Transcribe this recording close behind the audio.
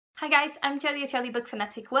Hi guys, I'm Jelly, a Jelly Book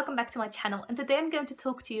Fanatic. Welcome back to my channel, and today I'm going to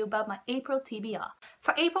talk to you about my April TBR.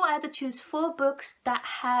 For April I had to choose 4 books that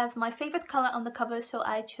have my favorite color on the cover, so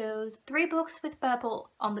I chose 3 books with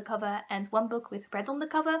purple on the cover and 1 book with red on the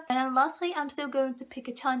cover. And lastly, I'm still going to pick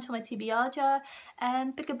a challenge for my TBR jar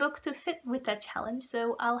and pick a book to fit with that challenge,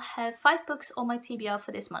 so I'll have 5 books on my TBR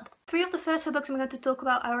for this month. 3 of the first 4 books I'm going to talk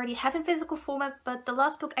about I already have in physical format, but the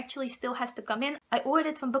last book actually still has to come in. I ordered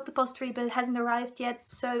it from Book Depository, but it hasn't arrived yet,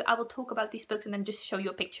 so I will talk about these books and then just show you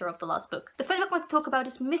a picture of the last book. The first book I want to talk about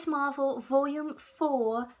is Ms. Marvel Volume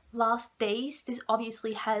 4, Last Days. This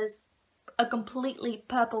obviously has a completely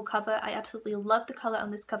purple cover. I absolutely love the color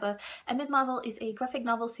on this cover. And Ms. Marvel is a graphic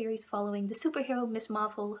novel series following the superhero Ms.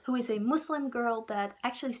 Marvel, who is a Muslim girl that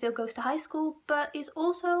actually still goes to high school but is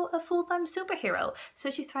also a full-time superhero. So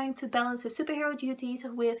she's trying to balance her superhero duties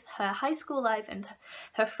with her high school life and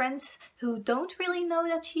her friends who don't really know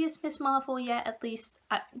that she is Ms. Marvel yet. At least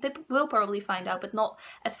they will probably find out, but not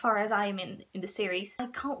as far as I am in the series. I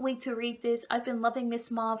can't wait to read this. I've been loving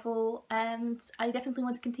Ms. Marvel and I definitely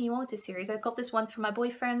want to continue on with this series. I got this one from my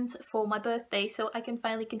boyfriend for my birthday, so I can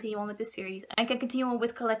finally continue on with this series and can continue on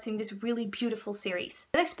with collecting this really beautiful series.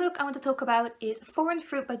 The next book I want to talk about is Foreign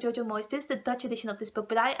Fruit by Jojo Moyes. This is the Dutch edition of this book,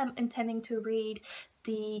 but I am intending to read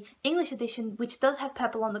the English edition, which does have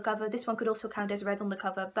purple on the cover. This one could also count as red on the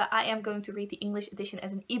cover, but I am going to read the English edition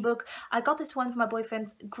as an ebook. I got this one from my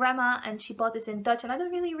boyfriend's grandma and she bought this in Dutch, and I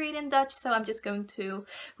don't really read in Dutch, so I'm just going to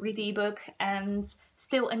read the ebook and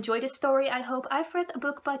still enjoy the story, I hope. I've read a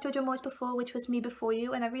book by Jojo Moyes before, which was Me Before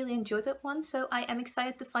You, and I really enjoyed that one, so I am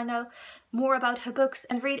excited to find out more about her books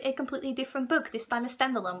and read a completely different book, this time a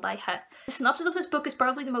standalone by her. The synopsis of this book is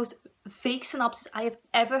probably the most vague synopsis I have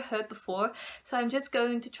ever heard before, so I'm just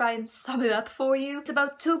going to try and sum it up for you. It's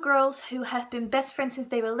about 2 girls who have been best friends since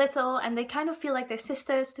they were little, and they kind of feel like they're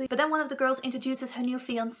sisters, but then one of the girls introduces her new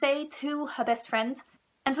fiancé to her best friend.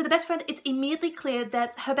 And for the best friend, it's immediately clear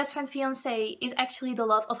that her best friend's fiancé is actually the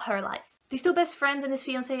love of her life. These 2 best friends and this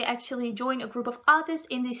fiancé actually join a group of artists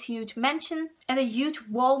in this huge mansion, and a huge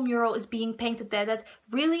wall mural is being painted there that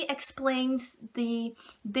really explains the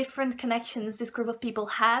different connections this group of people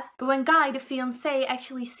have. But when Guy, the fiancé,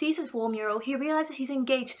 actually sees this wall mural, he realizes he's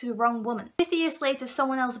engaged to the wrong woman. 50 years later,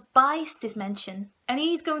 someone else buys this mansion, and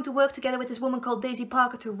he's going to work together with this woman called Daisy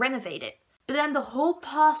Parker to renovate it. But then the whole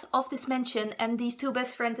past of this mansion and these 2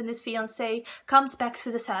 best friends and this fiancé comes back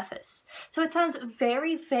to the surface. So it sounds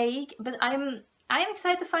very vague, but I am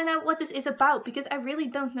excited to find out what this is about, because I really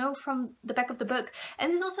don't know from the back of the book.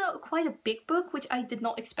 And it's also quite a big book, which I did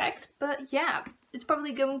not expect, but yeah, it's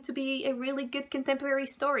probably going to be a really good contemporary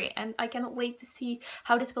story, and I cannot wait to see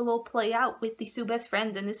how this will all play out with these 2 best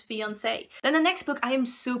friends and this fiancé. Then the next book I am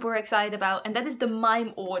super excited about, and that is The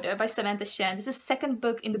Mime Order by Samantha Shannon. This is the 2nd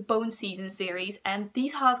book in the Bone Season series, and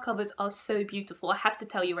these hardcovers are so beautiful, I have to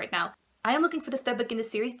tell you right now. I am looking for the 3rd book in the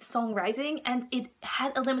series, The Song Rising, and it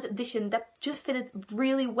had a limited edition that just fitted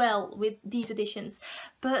really well with these editions.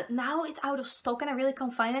 But now it's out of stock and I really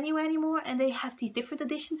can't find anywhere anymore, and they have these different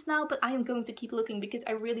editions now, but I am going to keep looking because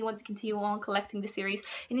I really want to continue on collecting the series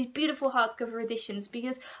in these beautiful hardcover editions,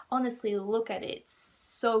 because honestly, look at it, it's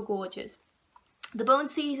so gorgeous. The Bone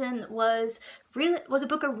Season was a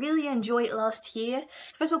book I really enjoyed last year.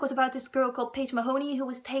 The first book was about this girl called Paige Mahoney who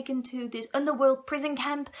was taken to this underworld prison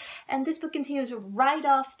camp, and this book continues right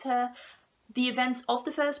after the events of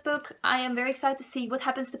the first book. I am very excited to see what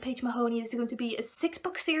happens to Paige Mahoney. This is going to be a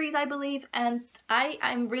 6-book series, I believe, and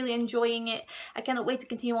I'm really enjoying it. I cannot wait to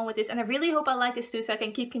continue on with this, and I really hope I like this too, so I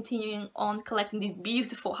can keep continuing on collecting these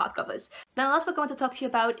beautiful hardcovers. Then the last book I want to talk to you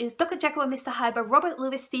about is Dr. Jekyll and Mr. Hyde by Robert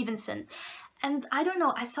Louis Stevenson. And I don't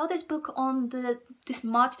know, I saw this book on this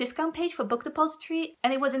March discount page for Book Depository,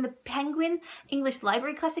 and it was in the Penguin English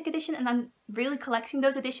Library Classic Edition, and I'm really collecting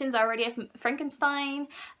those editions. I already have Frankenstein,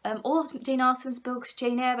 all of Jane Austen's books,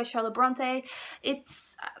 Jane Eyre by Charlotte Bronte.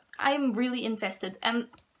 I'm really invested, and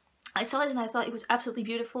I saw it and I thought it was absolutely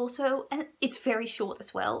beautiful, and it's very short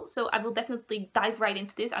as well, so I will definitely dive right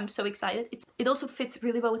into this. I'm so excited. It also fits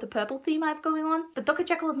really well with the purple theme I have going on. But Dr.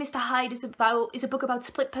 Jekyll and Mr. Hyde is a book about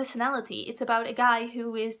split personality. It's about a guy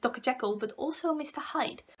who is Dr. Jekyll but also Mr.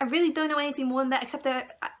 Hyde. I really don't know anything more than that, except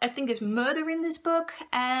that I think there's murder in this book,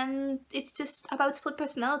 and it's just about split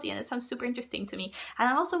personality, and it sounds super interesting to me. And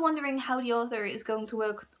I'm also wondering how the author is going to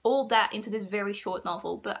work all that into this very short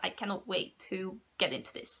novel, but I cannot wait to get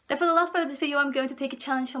into this. Then for the last part of this video, I'm going to take a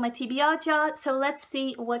challenge for my TBR jar, so let's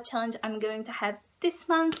see what challenge I'm going to have this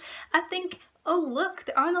month. I think, oh look,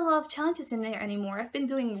 there aren't a lot of challenges in there anymore. I've been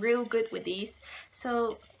doing real good with these,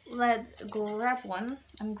 so let's grab one.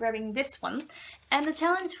 I'm grabbing this one, and the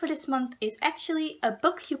challenge for this month is actually a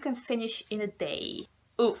book you can finish in a day.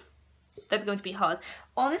 Oof. that's going to be hard.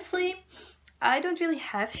 Honestly, I don't really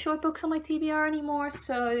have short books on my TBR anymore,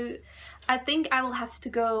 so I think I will have to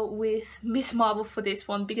go with Miss Marvel for this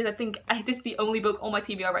one, because I think this is the only book on my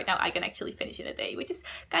TBR right now I can actually finish in a day, which is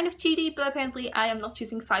kind of cheaty, but apparently I am not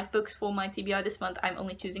choosing 5 books for my TBR this month. I'm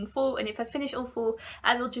only choosing 4, and if I finish all 4,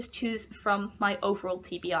 I will just choose from my overall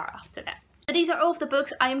TBR after that. So these are all of the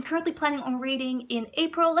books I am currently planning on reading in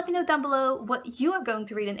April. Let me know down below what you are going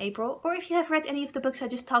to read in April, or if you have read any of the books I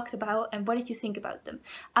just talked about and what did you think about them.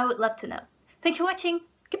 I would love to know. Thank you for watching!